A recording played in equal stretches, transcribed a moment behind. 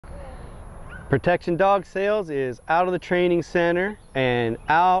Protection Dog Sales is out of the training center and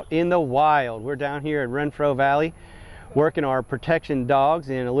out in the wild. We're down here in Renfro Valley working our protection dogs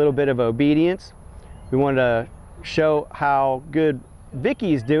in a little bit of obedience. We wanted to show how good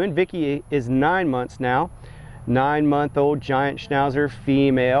Vicki is doing. Vicki is 9 months now. 9-month-old giant Schnauzer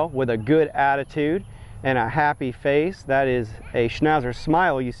female with a good attitude and a happy face. That is a Schnauzer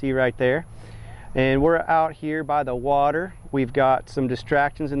smile you see right there. And we're out here by the water. We've got some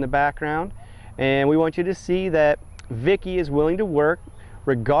distractions in the background. And we want you to see that Vicki is willing to work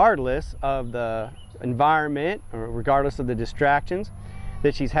regardless of the environment or regardless of the distractions,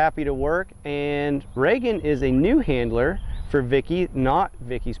 that she's happy to work. And Reagan is a new handler for Vicki, not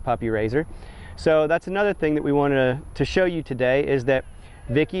Vicki's puppy raiser. So that's another thing that we wanted to show you today, is that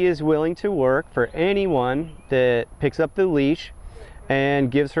Vicki is willing to work for anyone that picks up the leash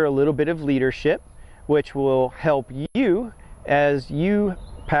and gives her a little bit of leadership, which will help you as you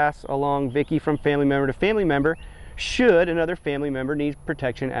pass along Vicki from family member to family member, should another family member need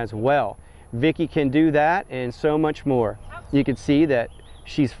protection as well. Vicki can do that and so much more. You can see that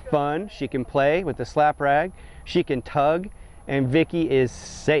she's fun, she can play with the slap rag, she can tug, and Vicki is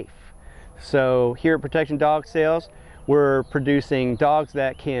safe. So here at Protection Dog Sales, we're producing dogs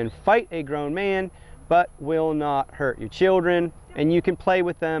that can fight a grown man but will not hurt your children, and you can play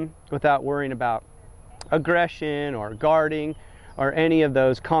with them without worrying about aggression or guarding or any of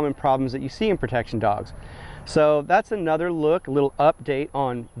those common problems that you see in protection dogs. So that's another look, a little update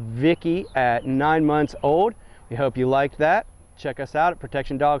on Vicki at 9 months old. We hope you liked that. Check us out at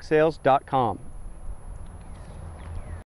protectiondogsales.com.